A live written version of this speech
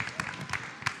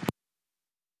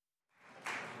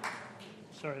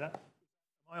Sorry, am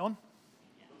I on?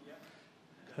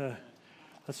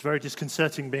 That's very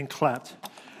disconcerting being clapped.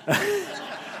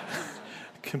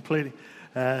 Completely.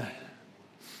 And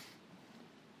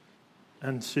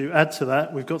to add to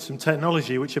that, we've got some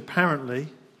technology which apparently...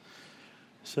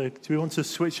 So do we want to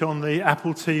switch on the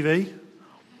Apple TV?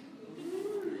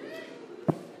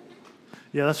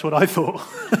 Yeah, that's what I thought.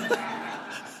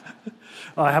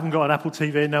 I haven't got an Apple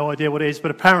TV, no idea what it is, but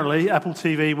apparently Apple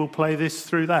TV will play this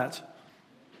through that.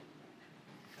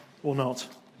 Or not.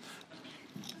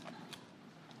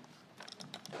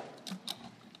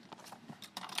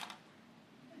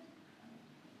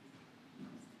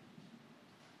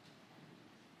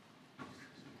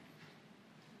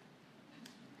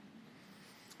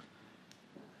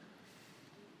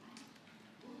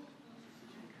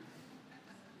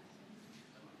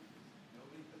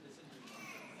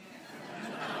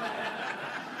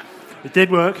 It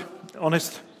did work,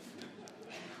 honest.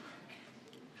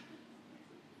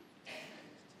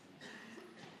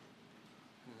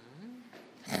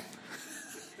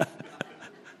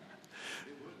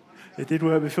 It did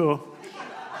work before.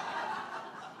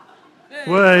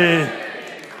 Way.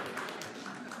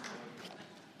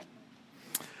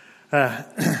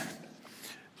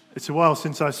 It's a while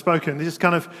since I've spoken. This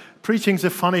kind of preaching's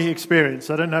a funny experience.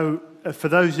 I don't know, for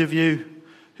those of you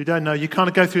who don't know, you kind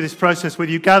of go through this process where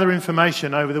you gather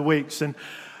information over the weeks, and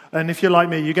if you're like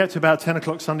me, you get to about 10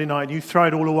 o'clock Sunday night, and you throw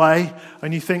it all away,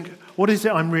 and you think, what is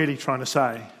it I'm really trying to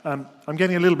say? I'm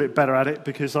getting a little bit better at it,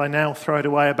 because I now throw it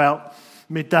away about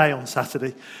midday on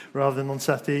Saturday, rather than on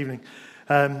Saturday evening.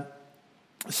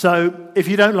 So if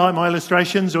you don't like my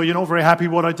illustrations, or you're not very happy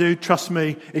with what I do, trust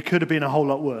me, it could have been a whole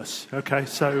lot worse. Okay,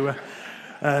 so...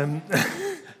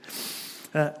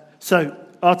 So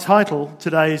our title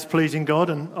today is Pleasing God,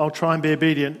 and I'll try and be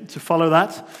obedient to follow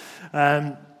that.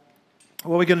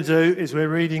 What we're going to do is we're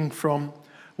reading from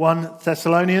 1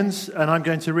 Thessalonians, and I'm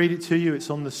going to read it to you. It's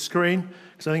on the screen,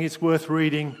 because I think it's worth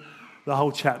reading the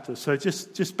whole chapter. So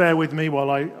just bear with me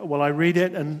while I read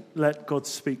it and let God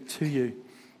speak to you.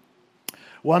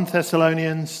 1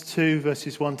 Thessalonians 2,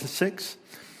 verses 1 to 6.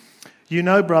 You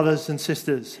know, brothers and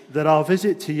sisters, that our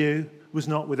visit to you was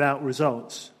not without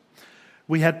results.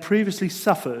 We had previously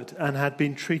suffered and had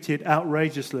been treated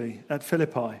outrageously at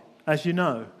Philippi, as you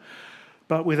know.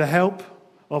 But with the help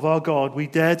of our God, we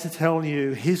dared to tell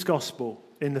you his gospel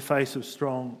in the face of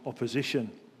strong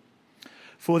opposition.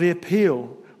 For the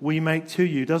appeal we make to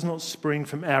you does not spring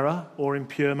from error or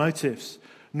impure motives,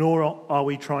 nor are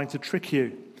we trying to trick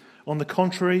you. On the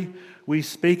contrary, we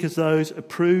speak as those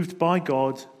approved by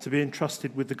God to be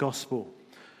entrusted with the gospel.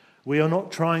 We are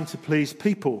not trying to please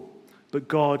people, but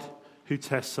God who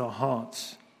tests our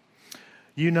hearts.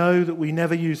 You know that we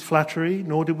never use flattery,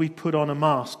 nor did we put on a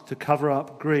mask to cover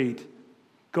up greed.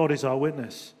 God is our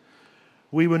witness.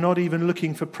 We were not even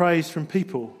looking for praise from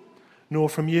people, nor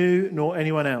from you, nor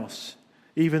anyone else,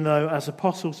 even though as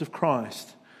apostles of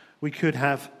Christ, we could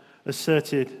have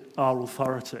asserted our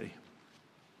authority.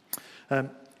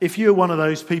 If you're one of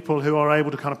those people who are able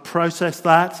to kind of process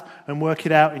that and work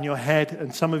it out in your head,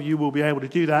 and some of you will be able to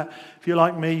do that, if you're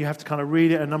like me, you have to kind of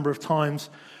read it a number of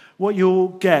times, what you'll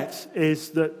get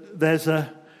is that there's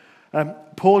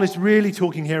Paul is really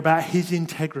talking here about his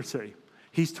integrity.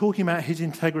 He's talking about his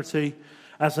integrity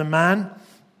as a man.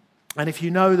 And if you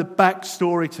know the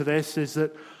backstory to this is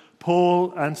that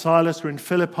Paul and Silas were in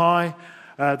Philippi.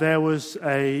 There was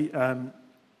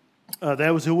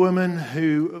a woman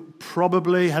who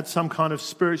probably had some kind of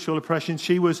spiritual oppression.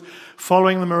 She was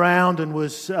following them around and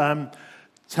was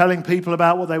telling people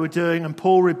about what they were doing. And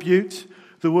Paul rebuked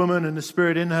the woman and the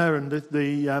spirit in her, and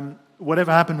the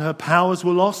whatever happened, her powers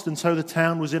were lost, and so the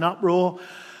town was in uproar.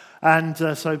 And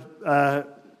so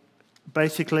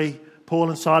basically, Paul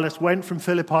and Silas went from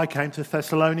Philippi, came to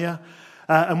Thessalonica.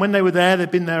 And when they were there,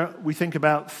 they'd been there, we think,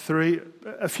 about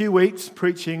a few weeks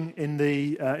preaching in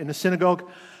the synagogue.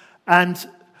 And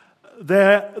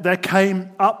there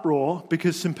came uproar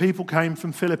because some people came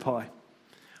from Philippi.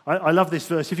 I love this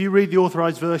verse. If you read the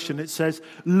Authorized Version, it says,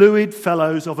 lewd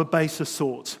fellows of a baser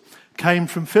sort came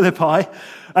from Philippi,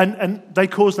 and they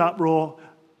caused uproar.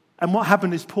 And what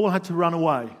happened is Paul had to run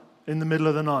away in the middle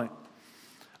of the night.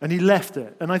 And he left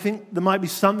it. And I think there might be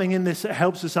something in this that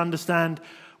helps us understand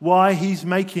why he's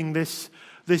making this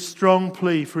strong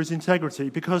plea for his integrity.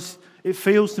 Because it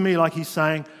feels to me like he's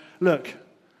saying, look,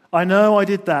 I know I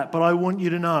did that, but I want you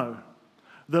to know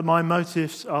that my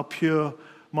motives are pure.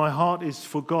 My heart is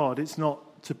for God. It's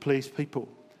not to please people.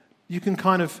 You can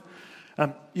kind of,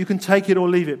 you can take it or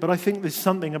leave it, but I think there's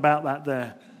something about that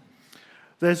there.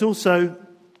 There's also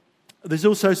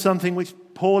something which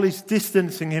Paul is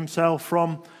distancing himself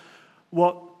from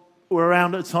what were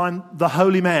around at the time, the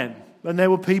holy men. And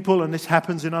there were people, and this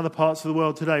happens in other parts of the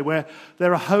world today, where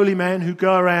there are holy men who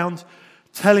go around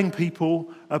telling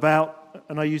people about,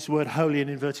 and I use the word holy in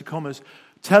inverted commas,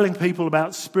 telling people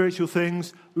about spiritual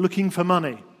things, looking for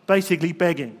money, basically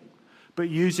begging, but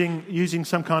using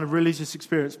some kind of religious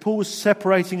experience. Paul was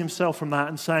separating himself from that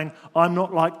and saying, I'm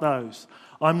not like those.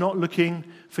 I'm not looking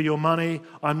for your money.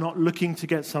 I'm not looking to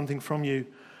get something from you.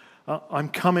 I'm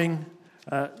coming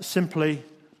simply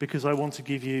because I want to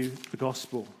give you the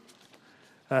gospel.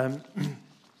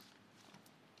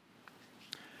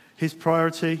 His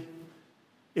priority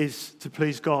is to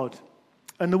please God.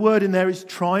 And the word in there is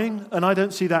trying, and I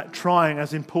don't see that trying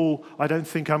as in Paul, I don't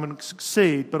think I'm going to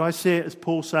succeed, but I see it as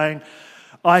Paul saying,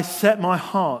 I set my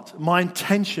heart, my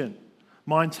intention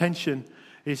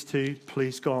is to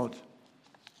please God.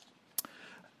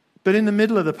 But in the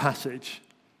middle of the passage,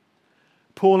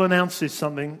 Paul announces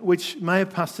something which may have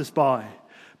passed us by,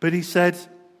 but he said,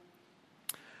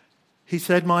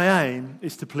 my aim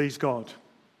is to please God.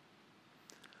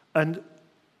 And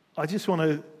I just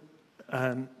want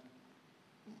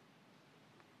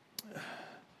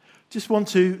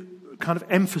to kind of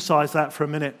emphasize that for a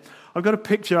minute. I've got a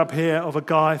picture up here of a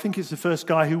guy, I think it's the first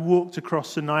guy who walked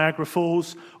across the Niagara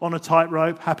Falls on a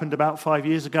tightrope, happened about 5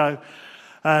 years ago,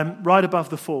 right above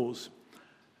the falls.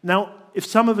 Now, if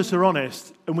some of us are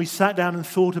honest and we sat down and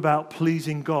thought about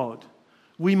pleasing God,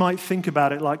 we might think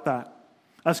about it like that.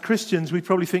 As Christians, we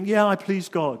probably think, yeah, I please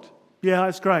God. Yeah,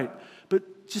 that's great.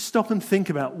 But just stop and think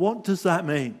about, what does that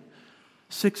mean?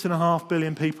 6.5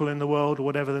 billion people in the world, or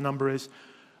whatever the number is.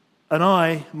 And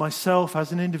I, myself,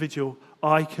 as an individual,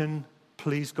 I can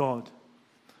please God.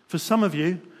 For some of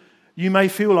you, you may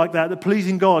feel like that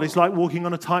pleasing God is like walking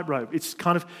on a tightrope. It's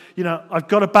kind of, I've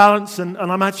got a balance and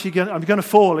I'm going to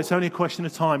fall. It's only a question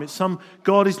of time.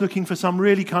 God is looking for some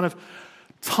really kind of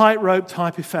tightrope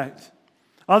type effect.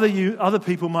 Other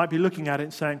people might be looking at it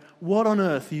and saying, what on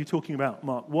earth are you talking about,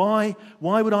 Mark? Why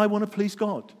would I want to please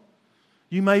God?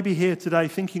 You may be here today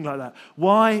thinking like that.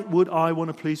 Why would I want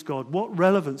to please God? What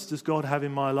relevance does God have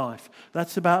in my life?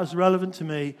 That's about as relevant to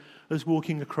me as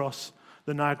walking across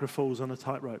the Niagara Falls on a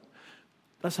tightrope.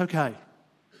 That's okay.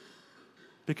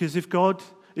 Because if God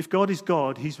is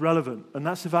God, He's relevant. And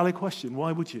that's a valid question.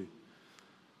 Why would you?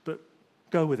 But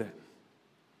go with it.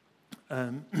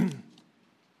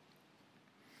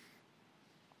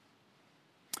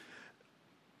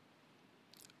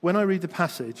 When I read the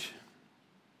passage,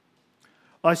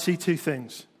 I see two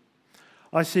things.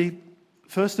 I see,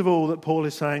 first of all, that Paul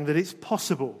is saying that it's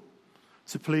possible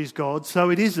to please God, so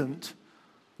it isn't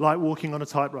like walking on a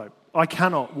tightrope. I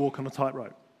cannot walk on a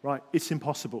tightrope, right? It's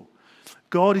impossible.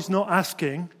 God is not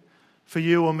asking for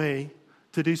you or me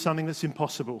to do something that's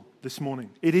impossible this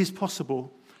morning. It is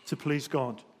possible to please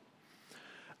God.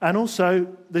 And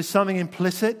also, there's something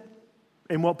implicit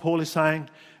in what Paul is saying,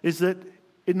 is that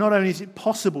not only is it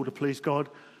possible to please God,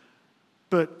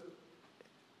 but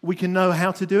we can know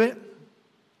how to do it.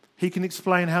 He can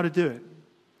explain how to do it.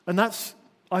 And I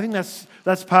think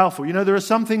that's powerful. There are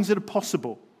some things that are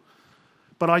possible,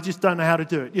 but I just don't know how to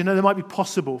do it. They might be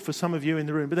possible for some of you in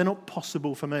the room, but they're not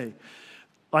possible for me.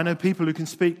 I know people who can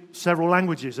speak several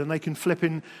languages and they can flip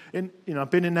in I've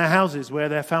been in their houses where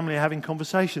their family are having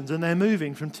conversations and they're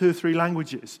moving from 2 or 3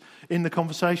 languages in the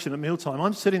conversation at mealtime.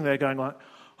 I'm sitting there going like,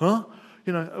 huh?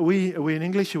 Are we in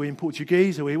English? Are we in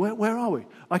Portuguese? Where are we?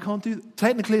 I can't do that.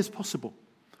 Technically, it's possible,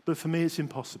 but for me, it's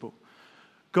impossible.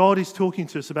 God is talking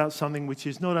to us about something which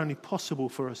is not only possible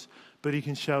for us, but He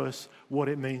can show us what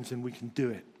it means and we can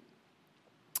do it.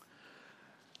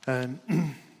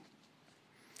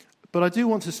 But I do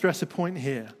want to stress a point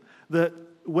here, that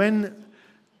when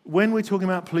we're talking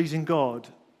about pleasing God,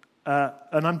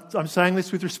 and I'm saying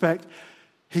this with respect,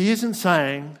 He isn't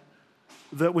saying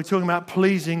that we're talking about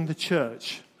pleasing the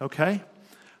church, okay?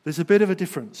 There's a bit of a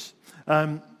difference.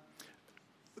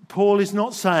 Paul is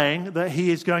not saying that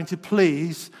he is going to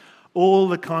please all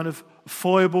the kind of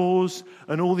foibles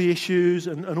and all the issues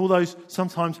and all those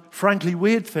sometimes frankly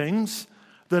weird things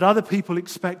that other people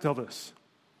expect of us.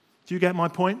 Do you get my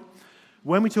point?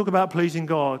 When we talk about pleasing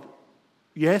God,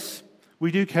 yes,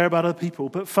 we do care about other people,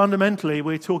 but fundamentally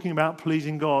we're talking about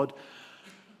pleasing God,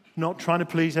 not trying to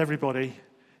please everybody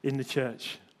in the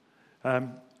church.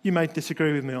 You may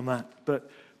disagree with me on that, but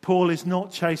Paul is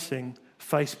not chasing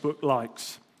Facebook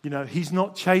likes. He's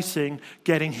not chasing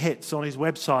getting hits on his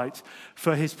website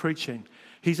for his preaching.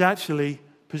 He's actually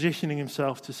positioning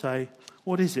himself to say,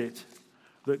 what is it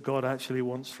that God actually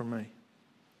wants from me?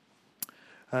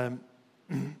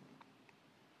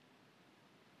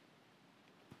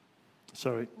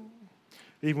 Sorry.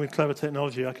 Even with clever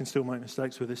technology, I can still make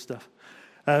mistakes with this stuff.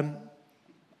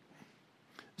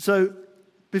 So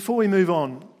before we move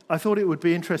on, I thought it would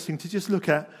be interesting to just look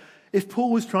at, if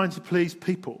Paul was trying to please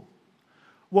people,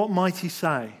 what might he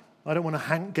say? I don't want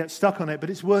to get stuck on it, but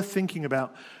it's worth thinking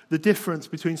about the difference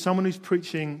between someone who's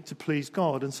preaching to please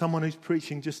God and someone who's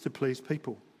preaching just to please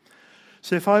people.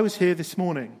 So if I was here this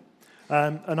morning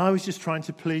and I was just trying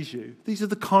to please you, these are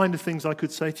the kind of things I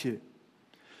could say to you.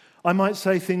 I might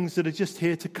say things that are just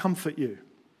here to comfort you.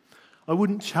 I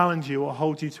wouldn't challenge you or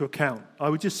hold you to account. I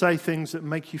would just say things that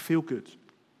make you feel good.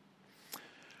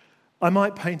 I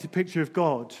might paint a picture of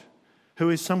God who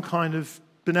is some kind of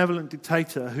benevolent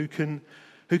dictator who can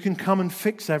come and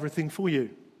fix everything for you.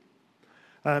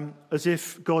 As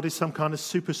if God is some kind of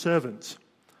super servant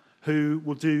who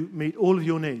will meet all of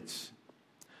your needs.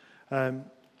 I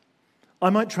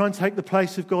might try and take the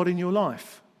place of God in your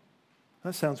life.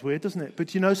 That sounds weird, doesn't it?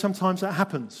 But sometimes that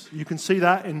happens. You can see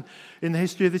that in the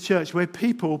history of the church, where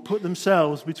people put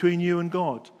themselves between you and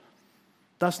God.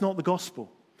 That's not the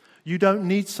gospel. You don't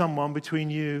need someone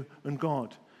between you and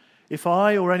God. If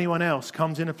I or anyone else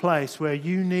comes in a place where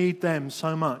you need them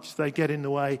so much they get in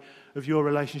the way of your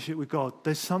relationship with God,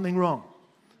 there's something wrong.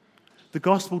 The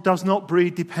gospel does not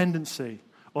breed dependency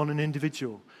on an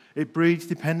individual. It breeds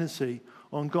dependency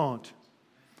on God.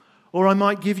 Or I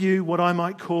might give you what I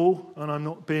might call, and I'm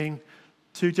not being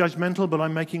too judgmental, but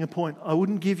I'm making a point. I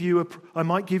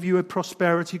might give you a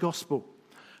prosperity gospel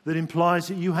that implies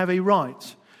that you have a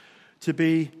right to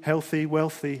be healthy,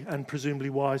 wealthy, and presumably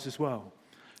wise as well.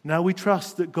 Now, we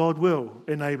trust that God will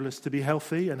enable us to be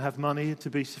healthy and have money to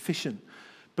be sufficient,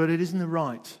 but it isn't the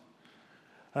right.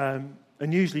 And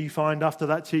usually you find after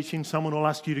that teaching, someone will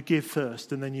ask you to give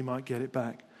first, and then you might get it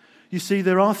back. You see,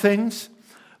 there are things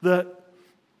that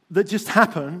just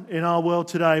happen in our world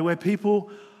today where people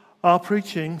are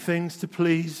preaching things to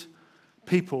please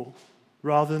people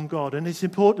rather than God. And it's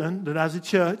important that as a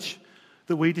church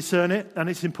that we discern it, and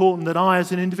it's important that I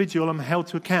as an individual am held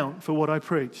to account for what I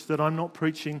preach, that I'm not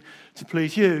preaching to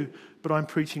please you, but I'm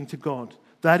preaching to God.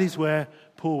 That is where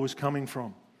Paul was coming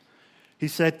from. He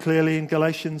said clearly in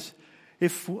Galatians,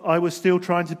 if I was still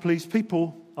trying to please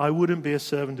people, I wouldn't be a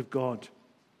servant of God.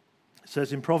 It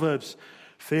says in Proverbs,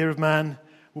 fear of man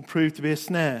will prove to be a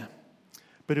snare,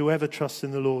 but whoever trusts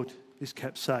in the Lord is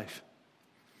kept safe.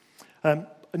 I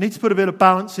need to put a bit of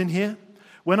balance in here.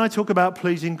 When I talk about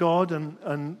pleasing God,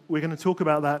 and we're going to talk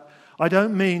about that, I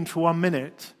don't mean for 1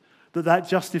 minute that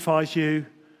justifies you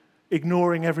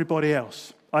ignoring everybody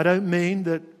else. I don't mean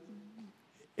that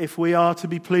if we are to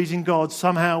be pleasing God,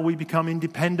 somehow we become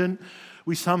independent,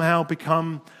 we somehow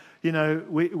become,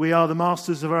 we are the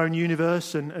masters of our own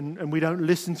universe and we don't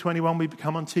listen to anyone, we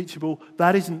become unteachable.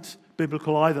 That isn't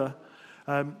biblical either.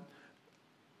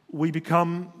 We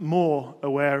become more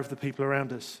aware of the people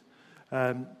around us.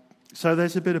 So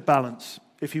there's a bit of balance.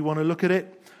 If you want to look at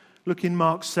it, look in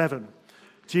Mark 7.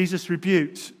 Jesus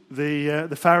rebuked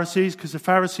the Pharisees because the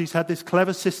Pharisees had this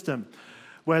clever system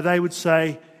where they would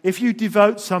say, if you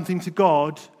devote something to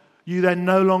God, you then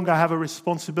no longer have a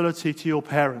responsibility to your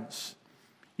parents.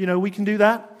 We can do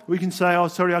that. We can say, oh,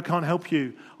 sorry, I can't help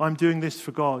you. I'm doing this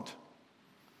for God.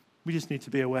 We just need to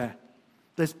be aware.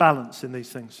 There's balance in these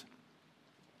things.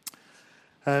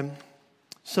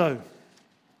 So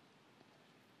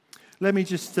let me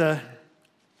just have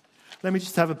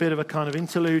a bit of a kind of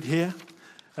interlude here.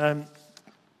 Now,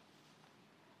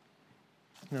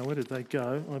 where did they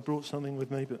go? I brought something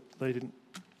with me, but they didn't.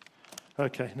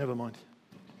 Okay, never mind.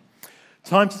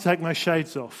 Time to take my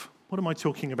shades off. What am I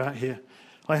talking about here?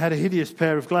 I had a hideous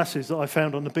pair of glasses that I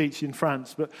found on the beach in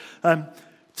France, but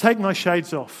take my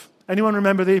shades off. Anyone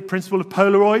remember the principle of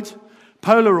Polaroid?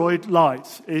 Polaroid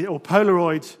light, or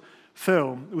Polaroid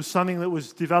film, it was something that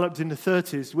was developed in the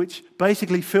 30s, which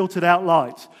basically filtered out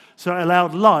light. So it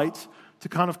allowed light to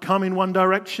kind of come in one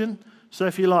direction. So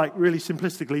if you like, really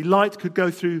simplistically, light could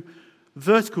go through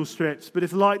vertical strips, but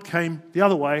if light came the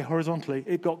other way, horizontally,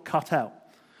 it got cut out.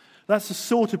 That's the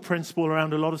sort of principle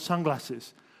around a lot of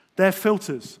sunglasses. They're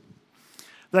filters.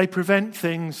 They prevent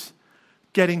things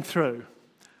getting through.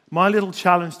 My little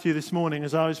challenge to you this morning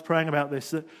as I was praying about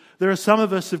this, that there are some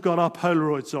of us who've got our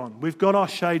Polaroids on. We've got our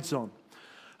shades on.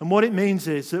 And what it means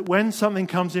is that when something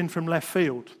comes in from left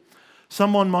field,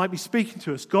 someone might be speaking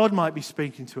to us, God might be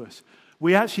speaking to us.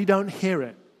 We actually don't hear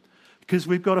it because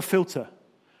we've got a filter.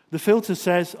 The filter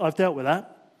says, I've dealt with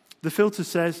that. The filter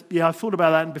says, yeah, I've thought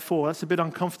about that before. That's a bit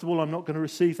uncomfortable. I'm not going to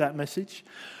receive that message.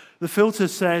 The filter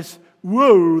says,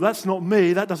 whoa, that's not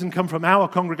me. That doesn't come from our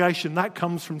congregation. That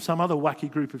comes from some other wacky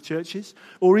group of churches.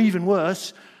 Or even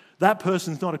worse, that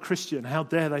person's not a Christian. How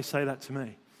dare they say that to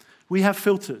me? We have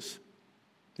filters.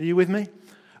 Are you with me?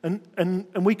 And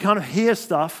we kind of hear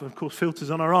stuff, of course, filters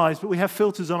on our eyes, but we have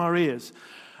filters on our ears.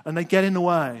 and they get in the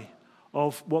way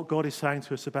of what God is saying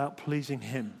to us about pleasing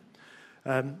him.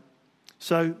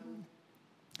 So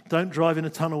don't drive in a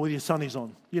tunnel with your sunnies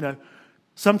on.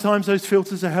 Sometimes those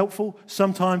filters are helpful.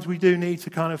 Sometimes we do need to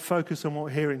kind of focus on what we're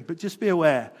hearing. But just be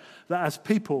aware that as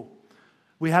people,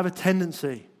 we have a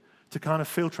tendency to kind of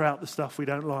filter out the stuff we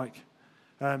don't like.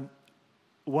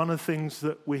 One of the things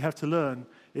that we have to learn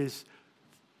is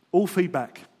all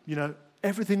feedback.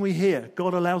 Everything we hear,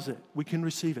 God allows it. We can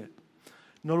receive it.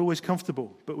 Not always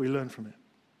comfortable, but we learn from it.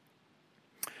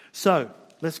 So,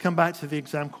 let's come back to the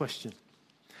exam question.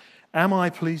 Am I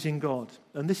pleasing God?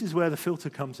 And this is where the filter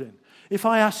comes in. If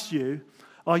I asked you,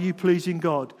 are you pleasing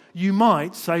God? You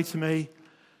might say to me,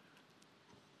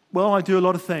 well, I do a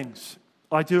lot of things.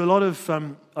 I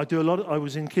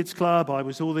was in kids club, I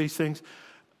was all these things.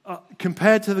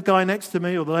 Compared to the guy next to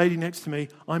me or the lady next to me,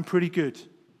 I'm pretty good.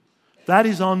 That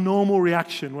is our normal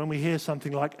reaction when we hear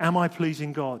something like, am I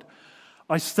pleasing God?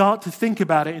 I start to think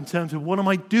about it in terms of what am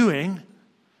I doing?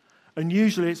 And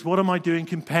usually it's what am I doing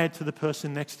compared to the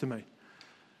person next to me?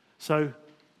 So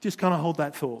just kind of hold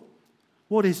that thought.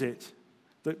 What is it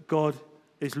that God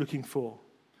is looking for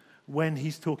when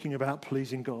he's talking about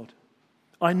pleasing God?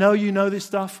 I know you know this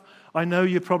stuff. I know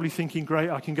you're probably thinking, great,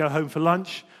 I can go home for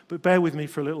lunch, but bear with me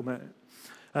for a little minute.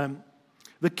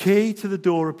 The key to the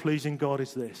door of pleasing God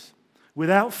is this.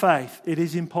 Without faith, it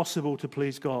is impossible to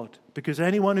please God, because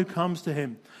anyone who comes to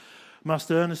him must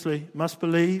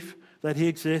believe that he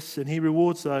exists, and he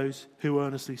rewards those who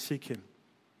earnestly seek him.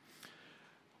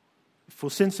 For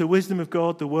since the wisdom of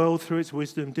God, the world through its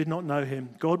wisdom did not know him,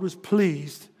 God was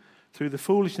pleased through the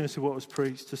foolishness of what was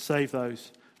preached to save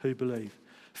those who believe.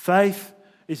 Faith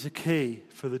is the key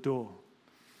for the door.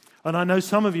 And I know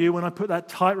some of you, when I put that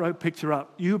tightrope picture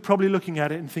up, you were probably looking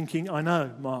at it and thinking, I know,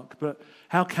 Mark, but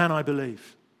how can I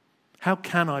believe? How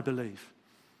can I believe?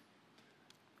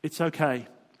 It's okay.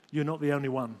 You're not the only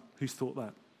one who's thought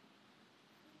that.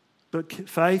 But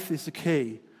faith is the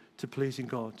key to pleasing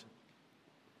God.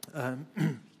 And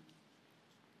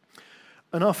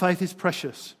our faith is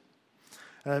precious.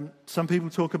 Some people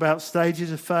talk about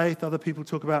stages of faith. Other people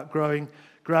talk about growing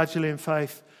gradually in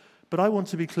faith. But I want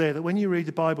to be clear that when you read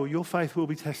the Bible, your faith will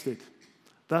be tested.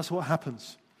 That's what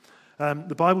happens.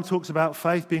 The Bible talks about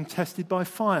faith being tested by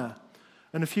fire.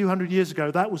 And a few hundred years ago,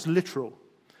 that was literal.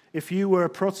 If you were a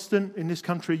Protestant in this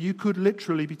country, you could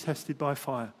literally be tested by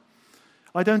fire.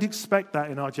 I don't expect that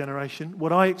in our generation.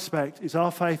 What I expect is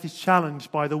our faith is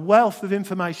challenged by the wealth of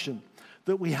information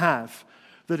that we have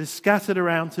that is scattered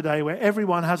around today, where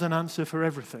everyone has an answer for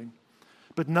everything,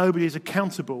 but nobody is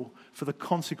accountable for the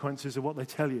consequences of what they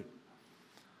tell you.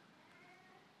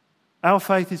 Our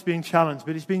faith is being challenged,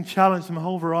 but it's being challenged from a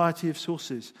whole variety of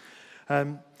sources.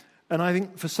 And I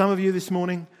think for some of you this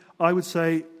morning, I would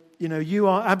say, you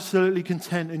are absolutely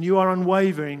content and you are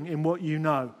unwavering in what you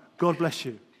know. God bless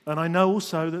you. And I know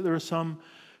also that there are some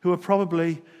who are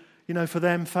probably, for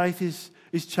them, faith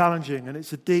is challenging, and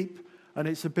it's a deep and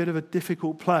it's a bit of a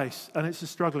difficult place, and it's a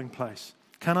struggling place.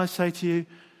 Can I say to you,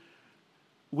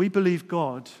 we believe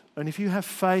God, and if you have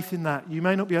faith in that, you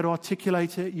may not be able to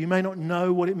articulate it, you may not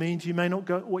know what it means, you may not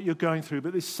know what you're going through,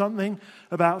 but there's something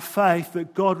about faith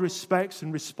that God respects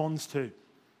and responds to.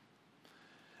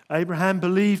 Abraham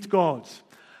believed God,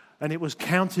 and it was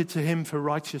counted to him for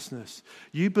righteousness.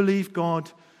 You believe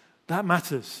God, that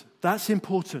matters. That's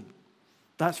important.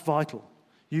 That's vital.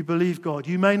 You believe God.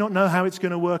 You may not know how it's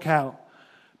going to work out,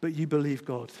 but you believe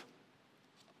God.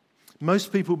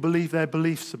 Most people believe their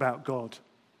beliefs about God.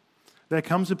 There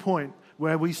comes a point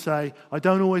where we say, I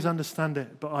don't always understand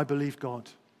it, but I believe God.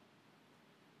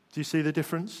 Do you see the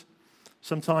difference?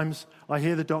 Sometimes I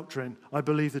hear the doctrine, I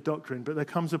believe the doctrine, but there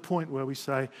comes a point where we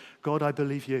say, God, I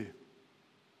believe you.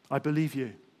 I believe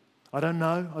you. I don't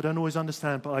know, I don't always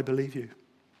understand, but I believe you.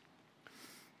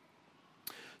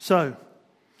 So,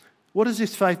 what does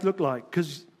this faith look like?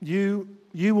 Because you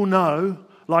will know,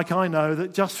 like I know,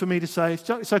 that just for me to say,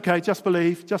 it's okay, just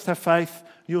believe, just have faith,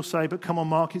 you'll say, but come on,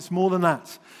 Mark, it's more than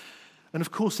that. And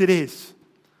of course it is.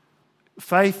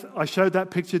 Faith, I showed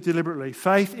that picture deliberately.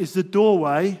 Faith is the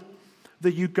doorway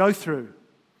that you go through.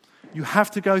 You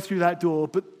have to go through that door,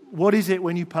 but what is it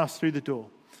when you pass through the door?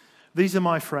 These are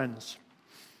my friends.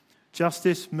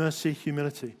 Justice, mercy,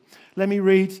 humility. Let me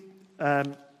read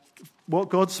what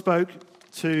God spoke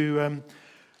to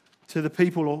the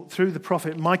people or through the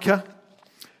prophet Micah,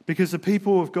 because the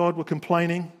people of God were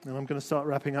complaining, and I'm going to start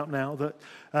wrapping up now,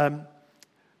 that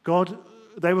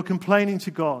they were complaining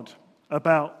to God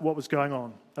about what was going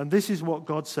on. And this is what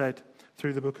God said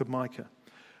through the book of Micah.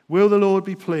 Will the Lord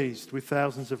be pleased with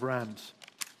thousands of rams,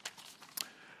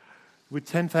 with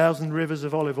 10,000 rivers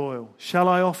of olive oil? Shall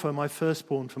I offer my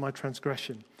firstborn for my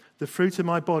transgression, the fruit of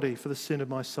my body for the sin of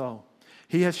my soul.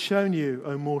 He has shown you,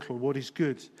 O mortal, what is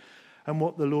good and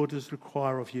what the Lord does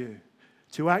require of you,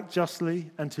 to act justly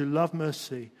and to love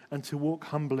mercy and to walk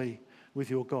humbly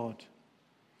with your God.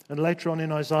 And later on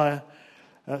in Hosea,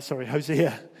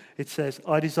 it says,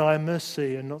 I desire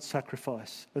mercy and not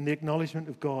sacrifice, and the acknowledgement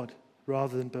of God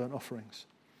rather than burnt offerings.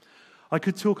 I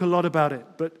could talk a lot about it,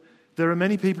 but there are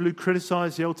many people who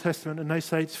criticize the Old Testament and they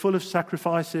say it's full of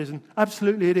sacrifices, and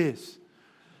absolutely it is.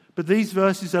 But these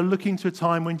verses are looking to a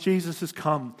time when Jesus has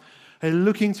come. They're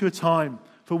looking to a time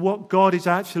for what God is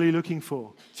actually looking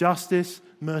for: justice,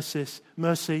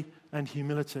 mercy, and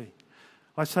humility.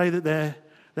 I say that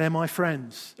they're my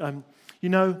friends.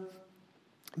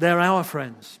 They're our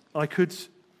friends. I could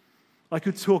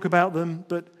talk about them,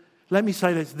 but let me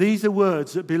say this. These are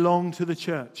words that belong to the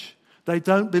church. They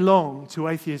don't belong to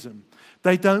atheism.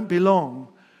 They don't even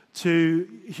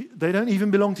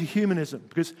belong to humanism.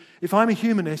 Because if I'm a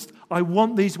humanist, I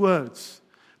want these words.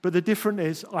 But the difference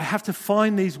is I have to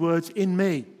find these words in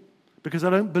me because I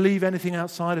don't believe anything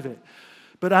outside of it.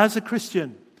 But as a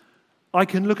Christian, I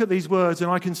can look at these words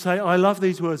and I can say, I love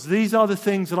these words. These are the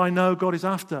things that I know God is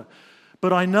after.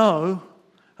 But I know,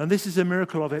 and this is a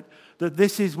miracle of it, that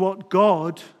this is what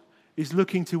God is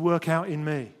looking to work out in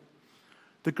me.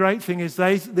 The great thing is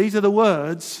these are the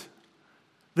words,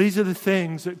 these are the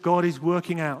things that God is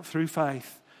working out through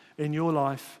faith in your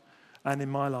life and in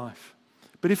my life.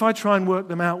 But if I try and work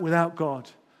them out without God,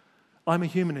 I'm a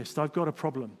humanist. I've got a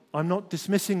problem. I'm not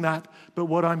dismissing that, but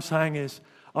what I'm saying is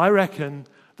I reckon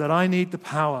that I need the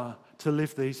power to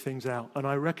live these things out, and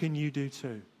I reckon you do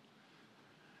too.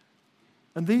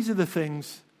 And these are the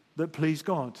things that please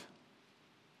God.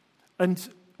 And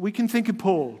we can think of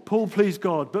Paul. Paul pleased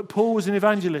God, but Paul was an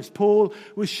evangelist. Paul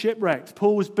was shipwrecked.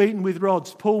 Paul was beaten with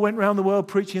rods. Paul went around the world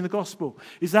preaching the gospel.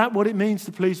 Is that what it means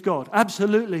to please God?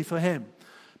 Absolutely for him.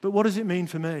 But what does it mean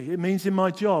for me? It means in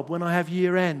my job when I have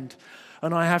year end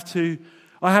and I have to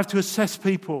assess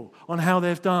people on how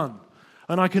they've done.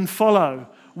 And I can follow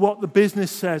what the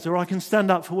business says, or I can stand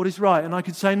up for what is right, and I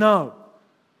can say, no,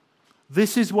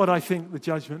 this is what I think the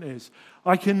judgment is.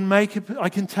 I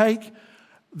can take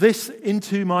this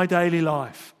into my daily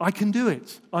life. I can do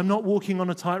it. I'm not walking on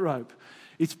a tightrope.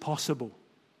 It's possible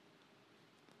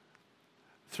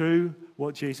through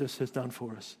what Jesus has done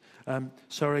for us.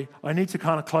 I need to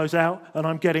kind of close out, and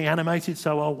I'm getting animated,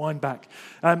 so I'll wind back.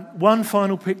 One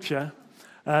final picture.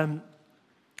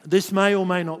 This may or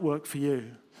may not work for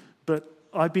you, but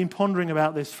I've been pondering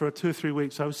about this for 2 or 3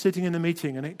 weeks. I was sitting in the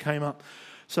meeting, and it came up.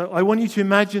 So I want you to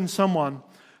imagine someone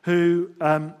who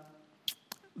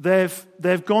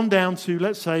they've gone down to,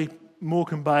 let's say,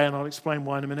 Morecambe Bay, and I'll explain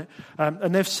why in a minute,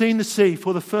 and they've seen the sea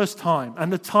for the first time,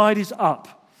 and the tide is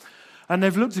up. And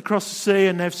they've looked across the sea,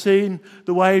 and they've seen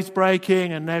the waves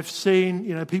breaking, and they've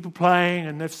seen, people playing,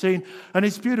 and and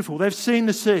it's beautiful. They've seen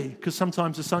the sea, because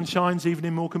sometimes the sun shines even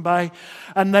in Morecambe Bay,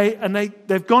 and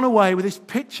they've gone away with this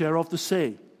picture of the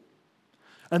sea.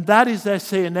 And that is their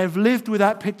sea, and they've lived with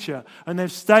that picture, and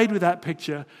they've stayed with that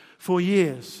picture for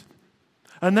years.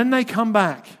 And then they come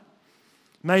back,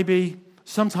 maybe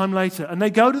sometime later, and they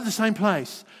go to the same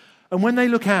place. And when they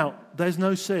look out, there's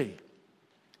no sea.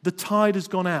 The tide has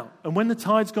gone out. And when the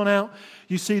tide's gone out,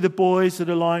 you see the boys that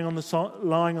are lying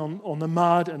on the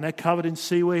mud, and they're covered in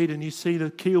seaweed, and you see the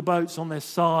keel boats on their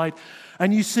side,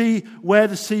 and you see where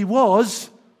the sea was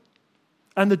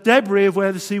and the debris of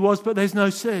where the sea was, but there's no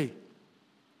sea.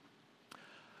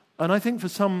 And I think for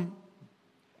some,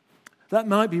 that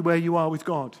might be where you are with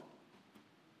God.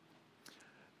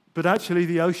 But actually,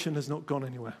 the ocean has not gone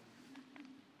anywhere.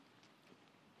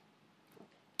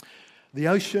 The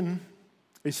ocean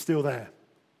is still there.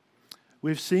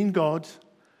 We've seen God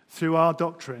through our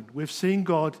doctrine. We've seen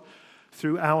God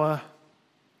through our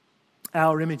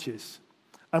images.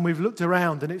 And we've looked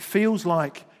around, and it feels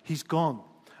like he's gone.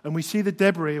 And we see the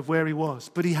debris of where he was,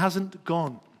 but he hasn't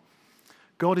gone.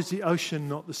 God is the ocean,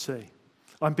 not the sea.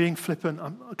 I'm being flippant.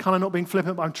 I'm kind of not being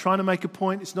flippant, but I'm trying to make a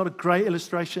point. It's not a great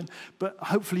illustration, but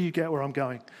hopefully you get where I'm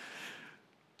going.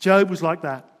 Job was like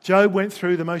that. Job went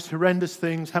through the most horrendous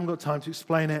things. Haven't got time to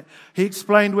explain it. He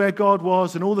explained where God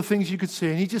was and all the things you could see.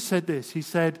 And he just said this. He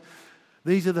said,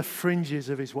 these are the fringes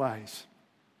of his ways.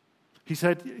 He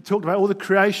talked about all the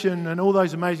creation and all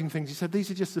those amazing things. He said,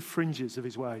 these are just the fringes of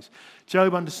his ways.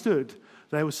 Job understood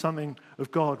there was something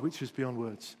of God which was beyond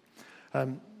words.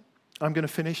 I'm going to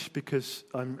finish because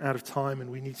I'm out of time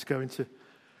and we need to go into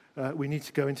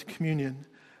communion.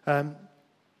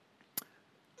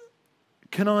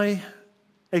 Can I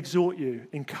exhort you,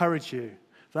 encourage you,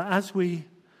 that as we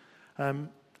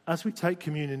take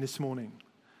communion this morning,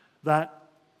 that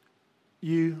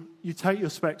you take your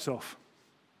specs off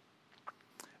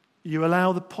you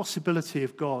allow the possibility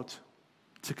of God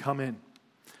to come in.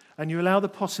 And you allow the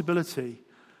possibility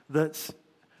that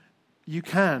you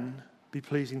can be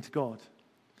pleasing to God.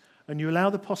 And you allow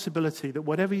the possibility that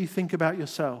whatever you think about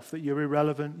yourself, that you're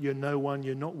irrelevant, you're no one,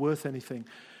 you're not worth anything,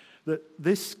 that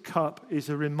this cup is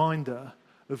a reminder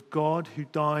of God who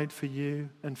died for you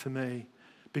and for me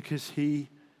because he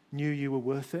knew you were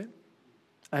worth it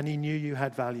and he knew you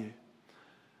had value.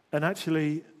 And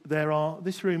actually,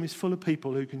 this room is full of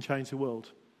people who can change the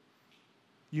world.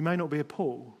 You may not be a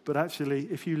Paul, but actually,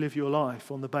 if you live your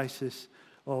life on the basis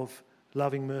of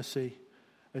loving mercy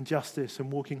and justice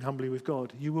and walking humbly with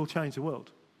God, you will change the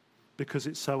world because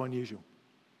it's so unusual.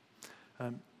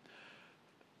 I'm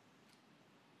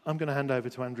going to hand over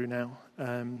to Andrew now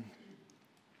and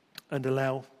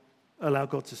allow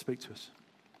God to speak to us.